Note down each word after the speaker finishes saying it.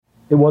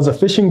It was a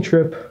fishing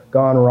trip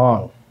gone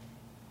wrong.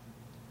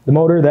 The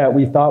motor that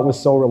we thought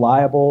was so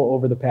reliable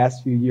over the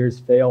past few years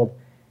failed,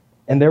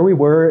 and there we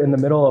were in the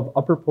middle of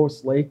Upper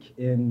Post Lake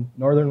in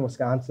northern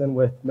Wisconsin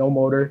with no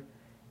motor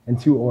and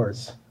 2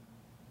 oars.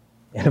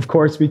 And of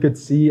course, we could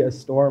see a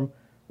storm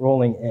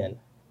rolling in.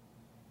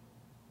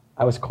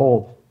 I was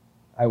cold,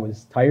 I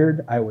was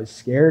tired, I was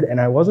scared,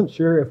 and I wasn't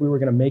sure if we were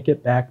going to make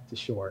it back to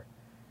shore.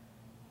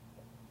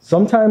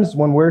 Sometimes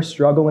when we're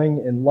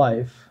struggling in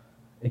life,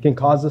 it can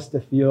cause us to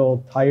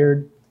feel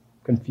tired,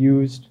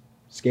 confused,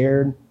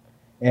 scared,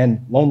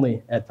 and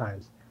lonely at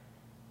times.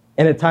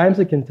 And at times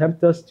it can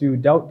tempt us to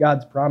doubt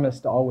God's promise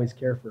to always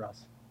care for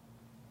us.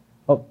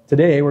 Well,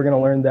 today we're going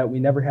to learn that we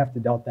never have to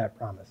doubt that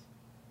promise.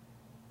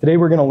 Today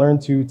we're going to learn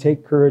to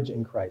take courage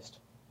in Christ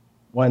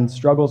when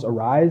struggles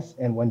arise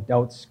and when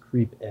doubts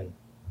creep in.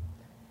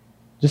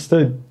 Just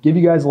to give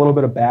you guys a little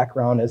bit of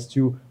background as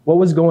to what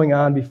was going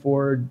on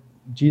before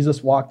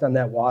Jesus walked on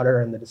that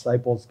water and the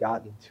disciples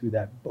got into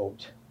that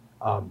boat.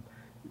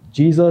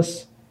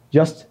 Jesus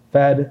just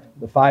fed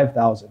the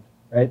 5,000,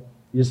 right?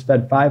 He just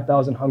fed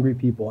 5,000 hungry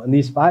people. And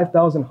these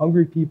 5,000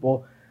 hungry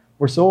people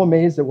were so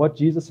amazed at what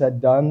Jesus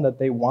had done that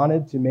they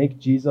wanted to make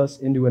Jesus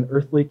into an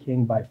earthly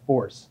king by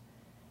force.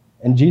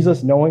 And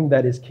Jesus, knowing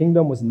that his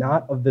kingdom was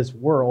not of this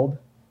world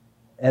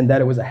and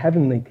that it was a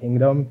heavenly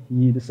kingdom,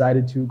 he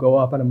decided to go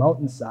up on a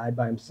mountainside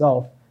by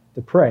himself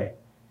to pray.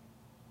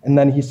 And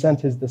then he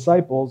sent his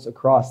disciples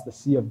across the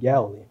Sea of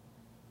Galilee.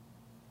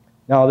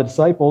 Now, the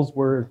disciples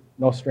were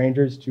no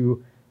strangers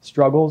to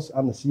struggles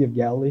on the Sea of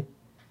Galilee.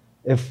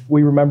 If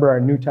we remember our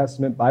New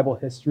Testament Bible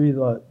history,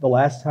 the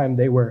last time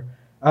they were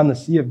on the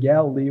Sea of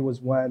Galilee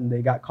was when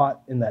they got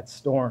caught in that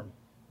storm.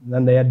 And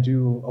then they had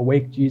to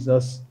awake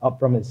Jesus up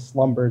from his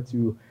slumber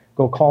to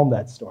go calm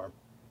that storm.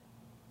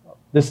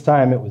 This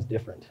time it was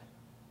different.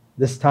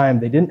 This time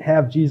they didn't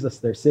have Jesus,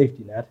 their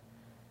safety net.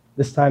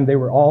 This time they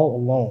were all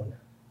alone,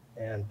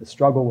 and the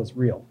struggle was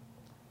real.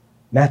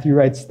 Matthew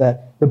writes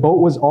that the boat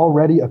was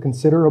already a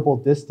considerable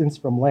distance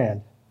from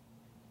land,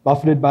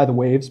 buffeted by the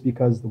waves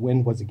because the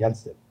wind was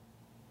against it.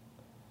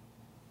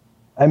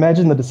 I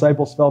imagine the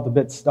disciples felt a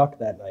bit stuck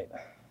that night.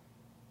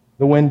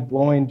 The wind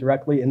blowing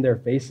directly in their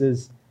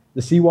faces,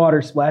 the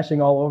seawater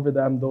splashing all over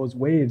them, those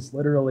waves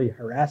literally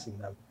harassing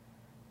them.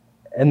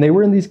 And they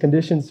were in these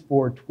conditions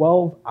for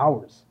 12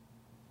 hours.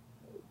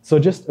 So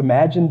just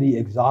imagine the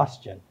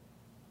exhaustion.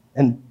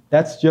 And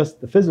that's just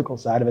the physical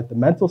side of it. The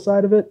mental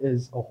side of it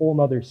is a whole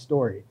other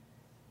story.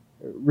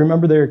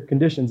 Remember their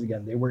conditions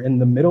again. They were in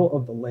the middle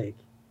of the lake.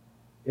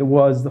 It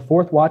was the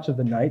 4th watch of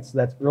the night, so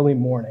that's early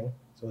morning,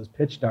 so it was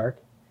pitch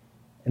dark.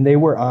 And they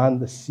were on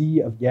the Sea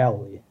of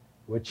Galilee,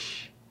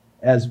 which,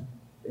 as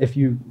if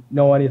you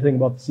know anything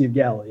about the Sea of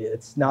Galilee,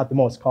 it's not the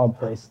most calm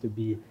place to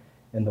be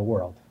in the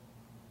world.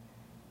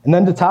 And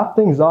then to top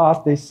things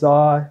off, they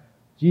saw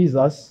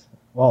Jesus.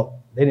 Well,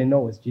 they didn't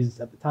know it was Jesus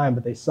at the time,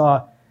 but they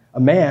saw a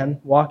man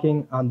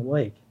walking on the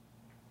lake.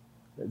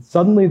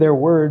 Suddenly their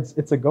words,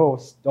 "It's a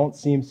ghost," don't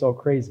seem so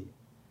crazy.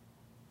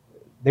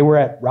 They were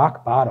at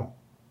rock bottom,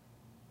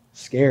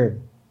 scared,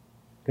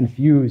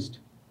 confused,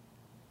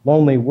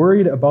 lonely,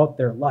 worried about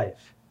their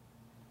life.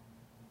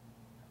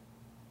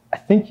 I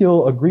think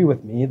you'll agree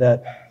with me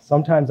that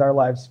sometimes our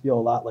lives feel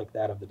a lot like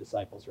that of the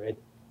disciples, right?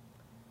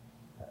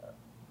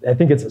 I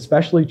think it's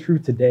especially true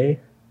today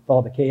with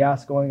all the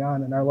chaos going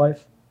on in our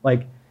life,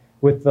 like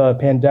with the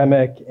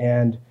pandemic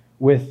and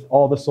with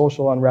all the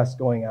social unrest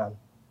going on.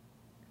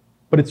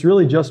 But it's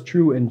really just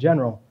true in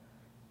general.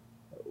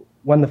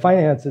 When the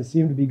finances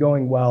seem to be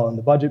going well and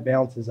the budget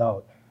balances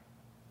out,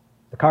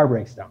 the car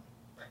breaks down.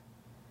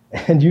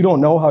 And you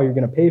don't know how you're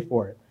going to pay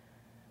for it.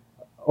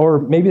 Or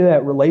maybe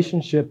that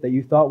relationship that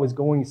you thought was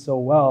going so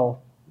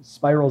well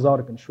spirals out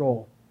of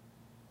control.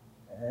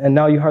 And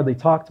now you hardly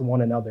talk to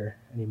one another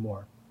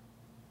anymore.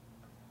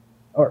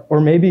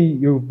 Or maybe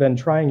you've been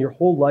trying your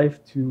whole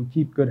life to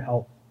keep good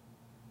health.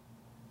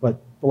 But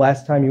the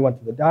last time you went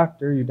to the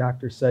doctor, your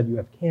doctor said you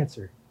have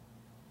cancer.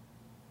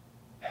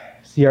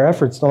 See, our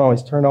efforts don't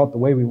always turn out the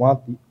way we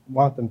want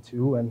them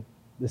to, and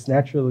this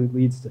naturally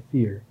leads to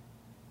fear.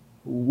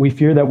 We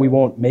fear that we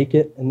won't make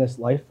it in this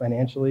life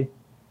financially.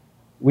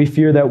 We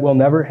fear that we'll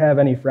never have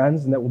any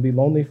friends and that we'll be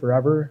lonely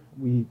forever.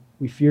 We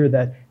fear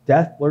that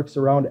death lurks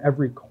around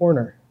every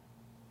corner.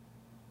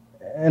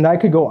 And I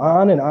could go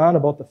on and on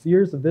about the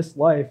fears of this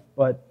life,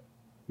 but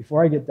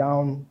before I get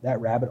down that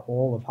rabbit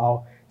hole of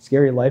how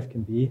scary life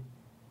can be,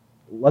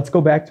 let's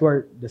go back to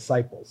our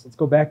disciples. Let's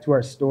go back to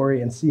our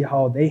story and see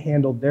how they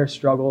handled their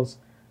struggles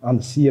on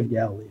the Sea of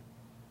Galilee.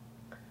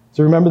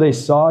 So remember, they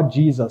saw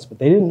Jesus, but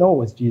they didn't know it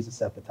was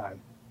Jesus at the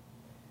time.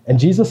 And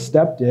Jesus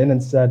stepped in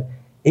and said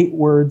 8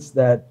 words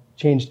that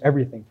changed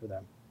everything for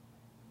them.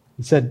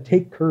 He said,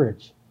 "Take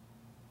courage.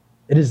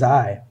 It is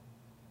I.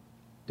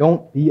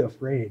 Don't be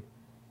afraid."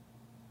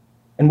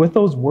 And with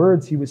those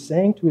words, he was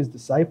saying to his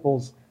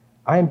disciples,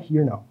 "I am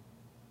here now.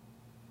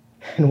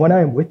 And when I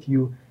am with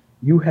you,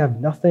 you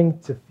have nothing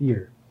to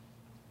fear."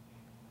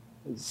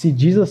 See,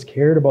 Jesus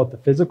cared about the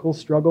physical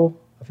struggle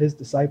of his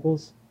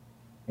disciples,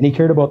 and he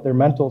cared about their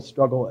mental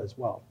struggle as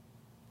well.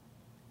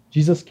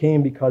 Jesus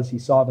came because he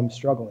saw them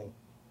struggling,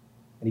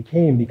 and he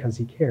came because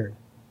he cared.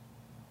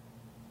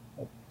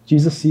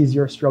 Jesus sees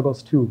your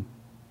struggles too.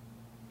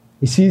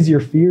 He sees your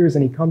fears,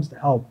 and he comes to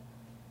help.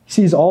 He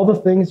sees all the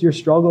things you're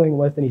struggling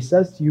with, and he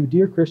says to you,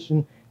 dear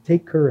Christian,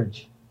 take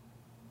courage.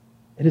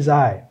 It is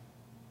I.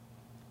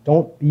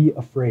 Don't be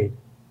afraid.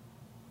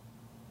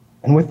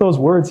 And with those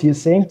words, he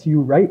is saying to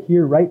you right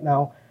here, right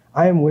now,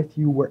 I am with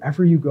you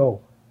wherever you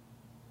go.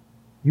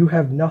 You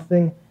have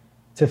nothing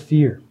to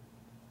fear.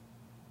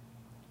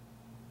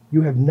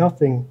 You have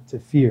nothing to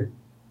fear.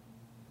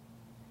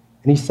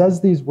 And he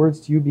says these words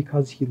to you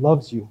because he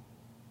loves you.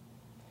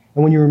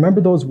 And when you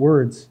remember those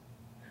words,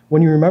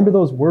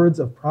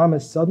 of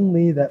promise,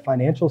 suddenly that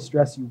financial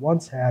stress you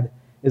once had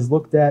is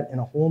looked at in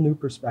a whole new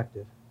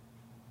perspective.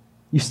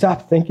 You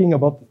stop thinking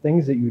about the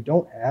things that you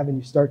don't have, and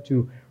you start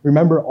to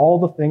remember all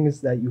the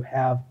things that you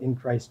have in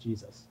Christ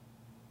Jesus.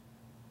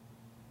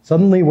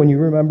 Suddenly, when you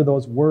remember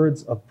those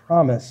words of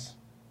promise,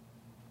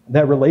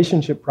 that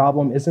relationship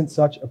problem isn't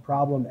such a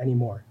problem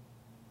anymore.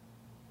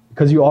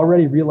 Because you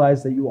already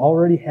realize that you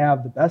already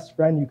have the best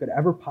friend you could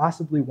ever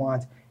possibly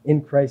want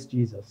in Christ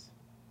Jesus.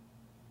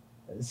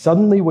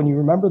 Suddenly, when you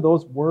remember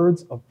those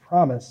words of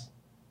promise,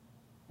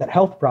 that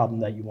health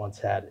problem that you once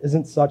had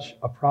isn't such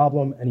a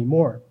problem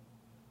anymore.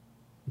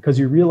 Because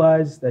you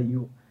realize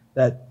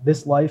that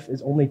this life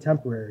is only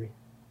temporary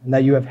and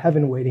that you have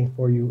heaven waiting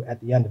for you at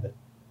the end of it.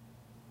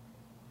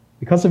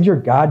 Because of your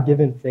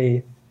God-given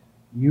faith,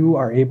 you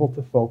are able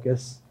to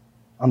focus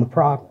on the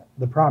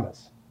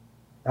promise,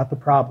 not the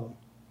problem.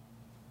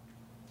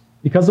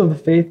 Because of the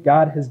faith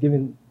God has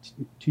given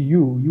to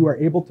you, you are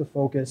able to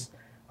focus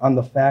on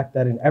the fact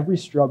that in every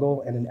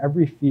struggle and in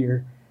every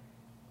fear,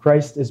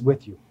 Christ is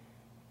with you.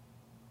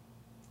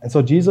 And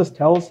so Jesus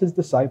tells his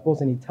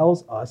disciples, and he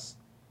tells us,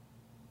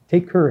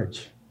 take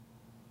courage.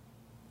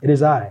 It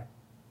is I.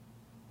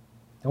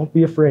 Don't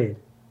be afraid.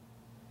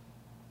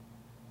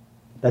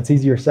 That's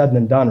easier said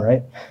than done,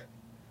 right?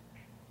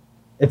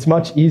 It's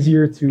much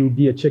easier to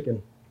be a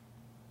chicken.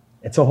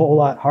 It's a whole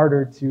lot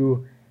harder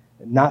to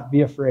not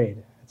be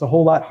afraid. It's a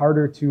whole lot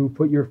harder to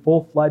put your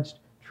full-fledged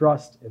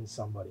trust in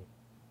somebody.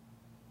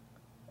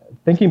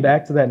 Thinking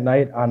back to that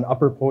night on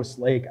Upper Post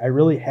Lake, I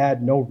really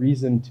had no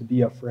reason to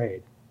be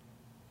afraid.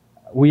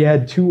 We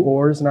had 2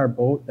 oars in our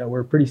boat that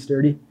were pretty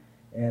sturdy,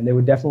 and they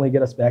would definitely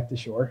get us back to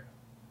shore.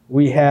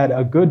 We had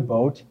a good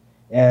boat,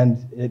 and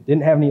it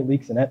didn't have any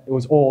leaks in it. It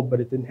was old, but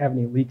it didn't have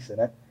any leaks in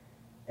it.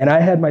 And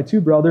I had my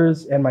 2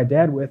 brothers and my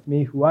dad with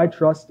me, who I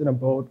trust in a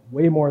boat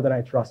way more than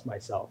I trust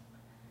myself.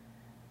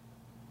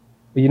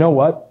 But you know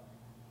what?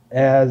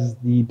 As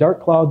the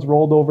dark clouds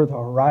rolled over the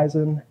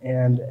horizon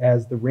and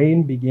as the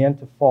rain began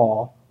to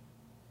fall,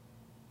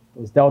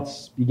 those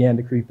doubts began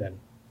to creep in.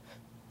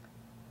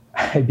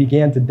 I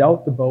began to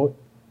doubt the boat.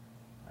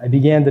 I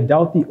began to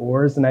doubt the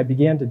oars, and I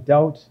began to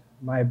doubt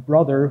my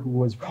brother who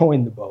was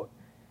rowing the boat.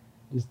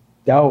 Just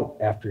doubt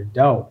after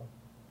doubt.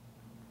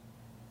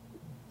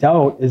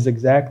 Doubt is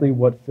exactly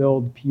what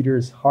filled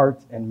Peter's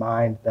heart and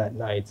mind that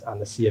night on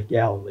the Sea of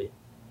Galilee.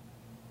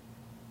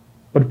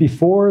 But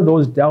before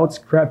those doubts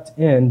crept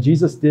in,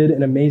 Jesus did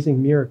an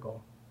amazing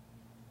miracle.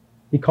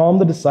 He calmed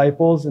the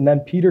disciples, and then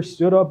Peter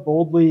stood up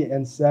boldly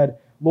and said,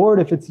 Lord,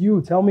 if it's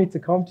you, tell me to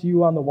come to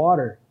you on the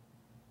water.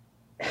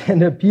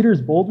 And at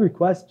Peter's bold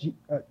request,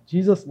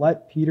 Jesus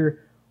let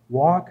Peter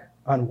walk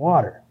on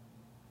water.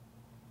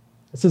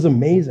 This is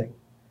amazing.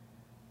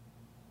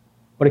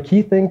 But a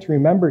key thing to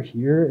remember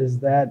here is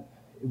that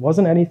it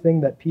wasn't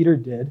anything that Peter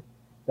did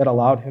that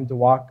allowed him to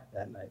walk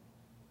that night.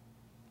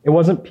 It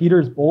wasn't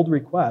Peter's bold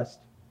request,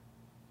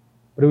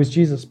 but it was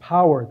Jesus'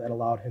 power that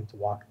allowed him to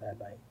walk that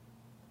night.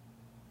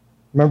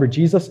 Remember,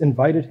 Jesus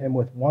invited him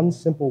with one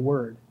simple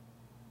word.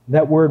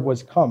 That word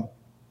was come.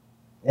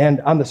 And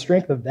on the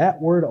strength of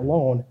that word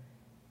alone,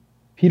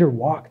 Peter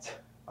walked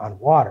on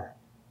water.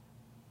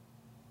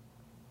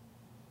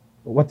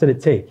 But what did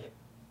it take?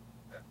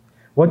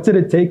 What did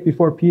it take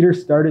before Peter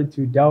started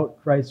to doubt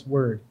Christ's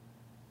word?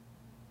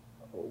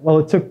 Well,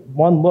 it took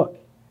one look.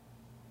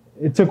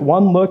 It took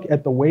one look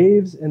at the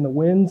waves and the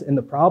winds and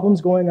the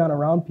problems going on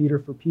around Peter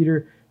for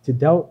Peter to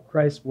doubt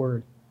Christ's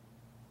word.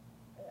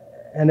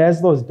 And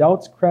as those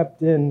doubts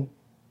crept in,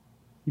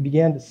 he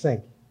began to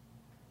sink.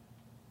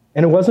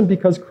 And it wasn't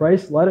because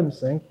Christ let him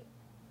sink.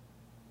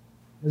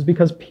 It was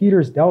because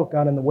Peter's doubt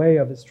got in the way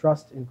of his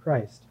trust in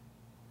Christ.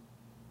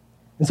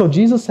 And so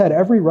Jesus had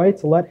every right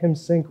to let him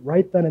sink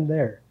right then and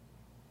there.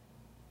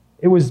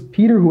 It was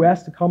Peter who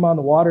asked to come on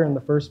the water in the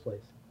first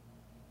place.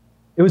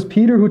 It was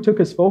Peter who took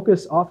his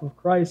focus off of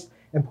Christ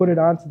and put it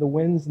onto the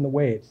winds and the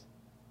waves.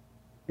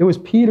 It was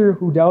Peter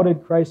who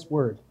doubted Christ's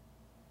word.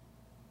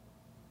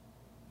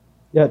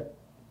 Yet,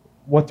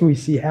 what do we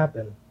see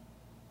happen?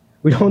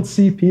 We don't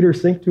see Peter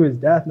sink to his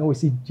death. No, we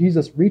see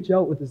Jesus reach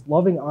out with his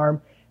loving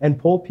arm and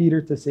pull Peter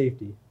to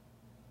safety.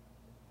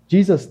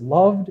 Jesus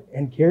loved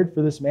and cared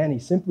for this man. He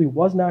simply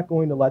was not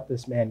going to let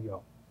this man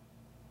go.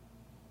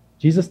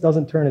 Jesus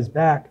doesn't turn his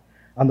back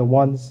on the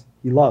ones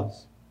he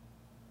loves.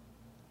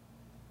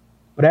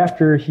 But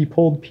after he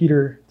pulled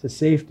Peter to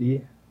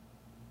safety,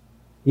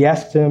 he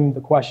asked him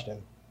the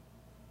question,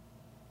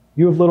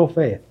 You have little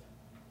faith.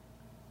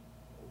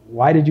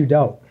 Why did you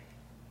doubt?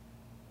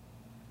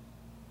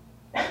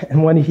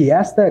 And when he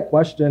asked that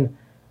question,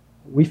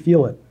 we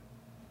feel it.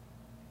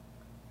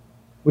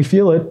 We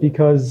feel it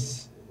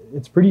because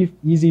it's pretty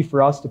easy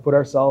for us to put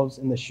ourselves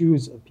in the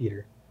shoes of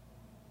Peter.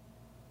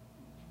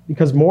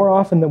 Because more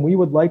often than we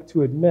would like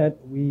to admit,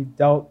 we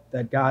doubt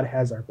that God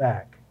has our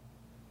back.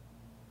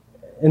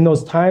 In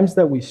those times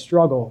that we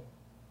struggle,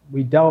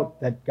 we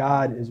doubt that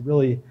God is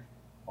really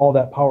all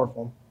that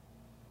powerful.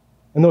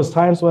 In those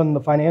times when the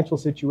financial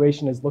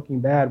situation is looking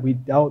bad, we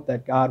doubt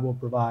that God will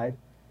provide.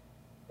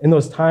 In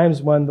those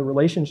times when the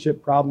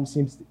relationship problems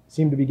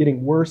seem to be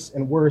getting worse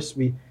and worse,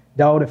 we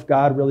doubt if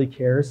God really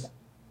cares.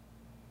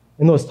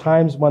 In those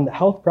times when the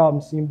health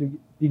problems seem to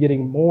be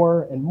getting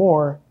more and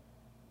more,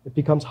 it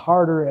becomes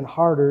harder and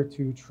harder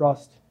to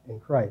trust in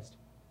Christ.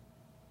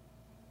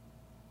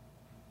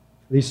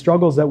 These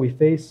struggles that we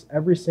face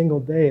every single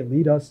day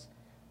lead us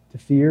to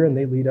fear, and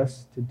they lead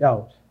us to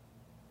doubt.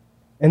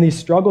 And these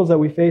struggles that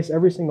we face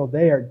every single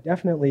day are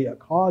definitely a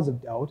cause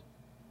of doubt,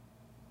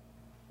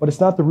 but it's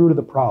not the root of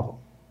the problem.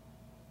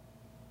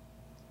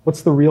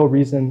 What's the real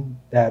reason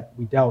that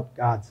we doubt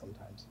God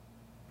sometimes?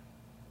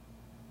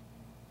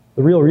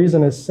 The real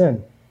reason is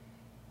sin.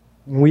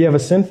 And we have a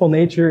sinful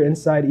nature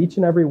inside each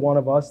and every one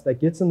of us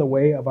that gets in the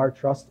way of our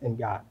trust in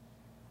God.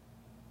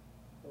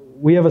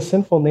 We have a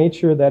sinful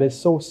nature that is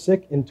so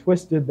sick and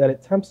twisted that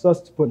it tempts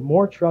us to put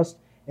more trust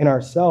in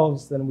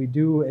ourselves than we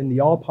do in the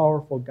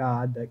all-powerful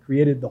God that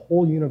created the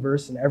whole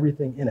universe and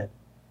everything in it.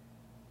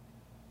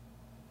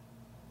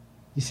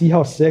 You see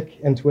how sick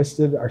and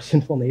twisted our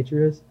sinful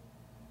nature is?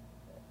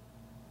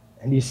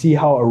 And you see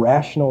how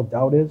irrational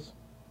doubt is?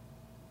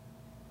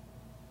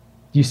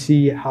 Do you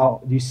see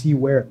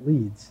where it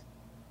leads?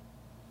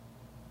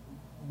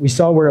 We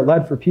saw where it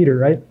led for Peter,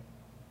 right?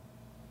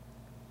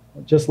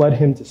 It just led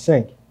him to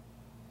sink.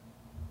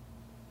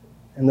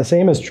 And the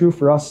same is true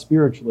for us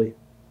spiritually.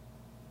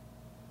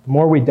 The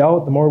more we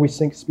doubt, the more we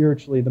sink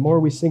spiritually. The more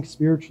we sink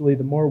spiritually,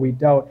 the more we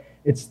doubt.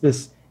 It's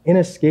this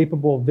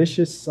inescapable,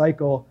 vicious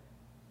cycle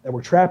that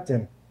we're trapped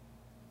in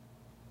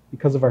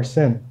because of our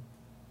sin.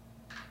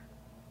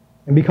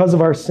 And because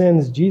of our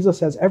sins, Jesus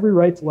has every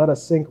right to let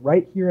us sink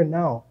right here and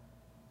now.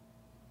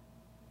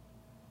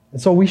 And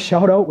so we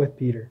shout out with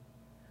Peter.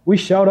 We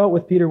shout out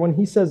with Peter. When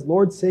he says,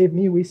 "Lord, save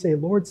me," we say,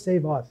 "Lord,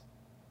 save us."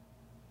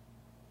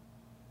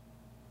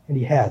 And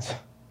he has.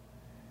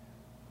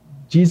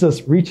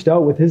 Jesus reached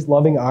out with his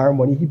loving arm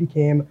when he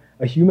became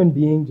a human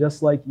being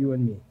just like you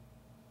and me.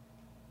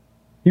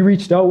 He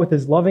reached out with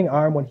his loving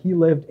arm when he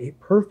lived a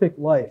perfect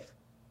life,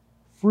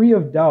 free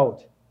of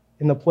doubt,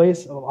 in the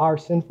place of our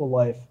sinful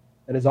life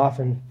that is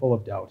often full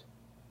of doubt.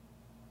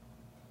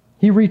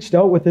 He reached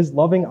out with his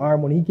loving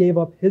arm when he gave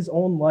up his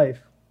own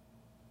life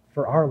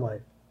for our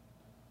life.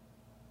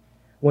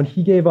 When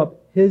he gave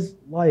up his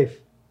life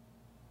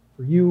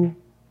for you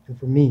and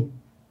for me.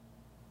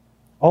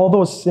 All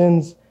those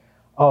sins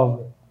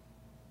of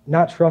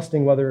not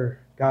trusting whether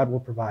God will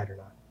provide or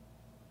not.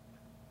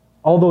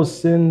 All those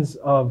sins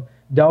of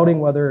doubting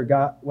whether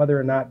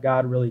or not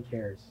God really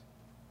cares.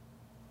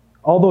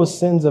 All those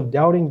sins of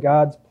doubting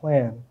God's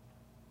plan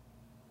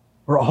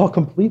were all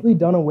completely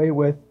done away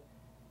with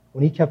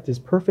when he kept his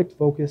perfect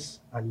focus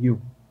on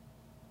you.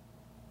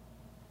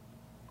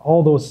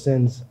 All those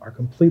sins are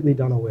completely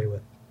done away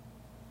with.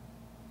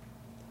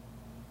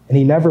 And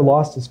he never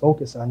lost his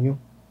focus on you.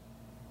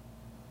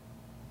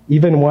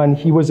 Even when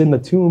he was in the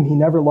tomb, he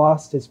never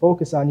lost his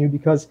focus on you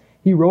because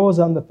he rose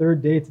on the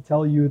third day to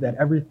tell you that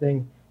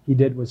everything he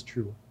did was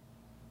true.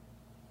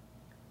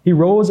 He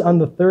rose on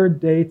the third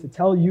day to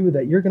tell you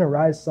that you're going to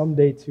rise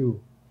someday too.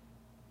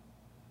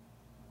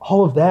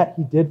 All of that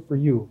he did for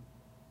you.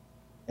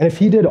 And if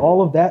he did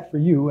all of that for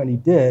you, and he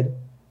did,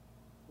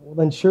 well,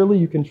 then surely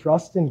you can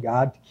trust in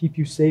God to keep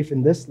you safe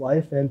in this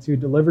life and to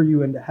deliver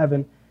you into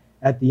heaven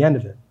at the end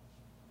of it.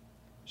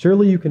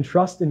 Surely you can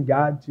trust in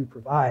God to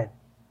provide.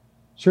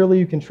 Surely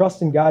you can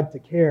trust in God to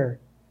care.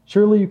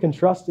 Surely you can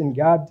trust in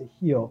God to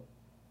heal.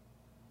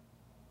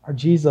 Our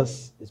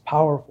Jesus is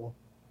powerful.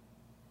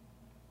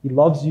 He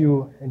loves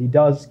you and he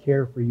does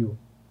care for you.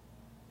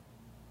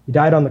 He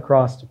died on the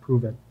cross to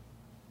prove it.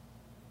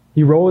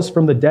 He rose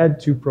from the dead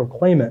to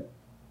proclaim it.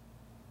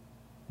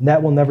 And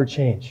that will never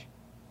change.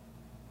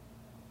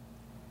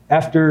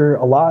 After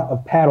a lot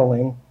of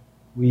paddling,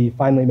 we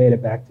finally made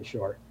it back to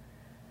shore.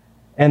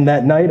 And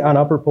that night on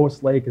Upper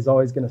Post Lake is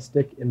always going to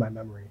stick in my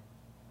memory.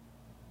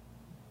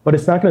 But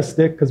it's not going to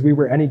stick because we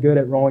were any good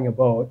at rowing a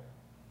boat.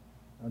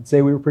 I'd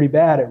say we were pretty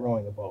bad at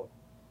rowing a boat.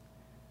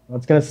 Well,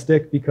 it's going to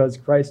stick because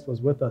Christ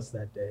was with us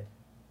that day.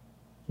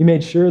 He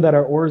made sure that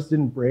our oars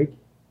didn't break.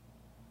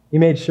 He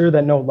made sure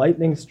that no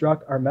lightning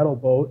struck our metal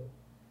boat.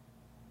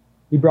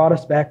 He brought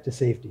us back to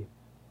safety.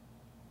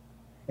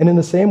 And in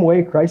the same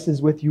way, Christ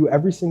is with you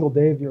every single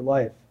day of your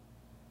life,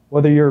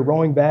 whether you're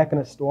rowing back in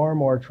a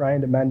storm or trying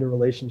to mend a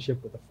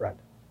relationship with a friend,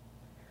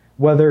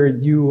 whether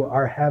you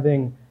are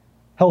having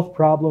health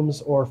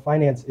problems or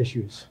finance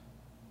issues.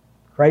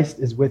 Christ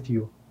is with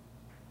you,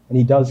 and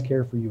he does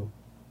care for you.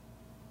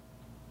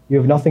 You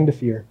have nothing to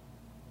fear.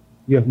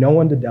 You You have no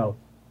one to doubt.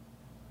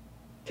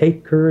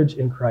 Take courage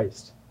in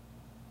Christ.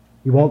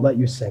 He won't let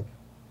you sink.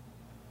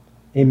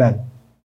 Amen.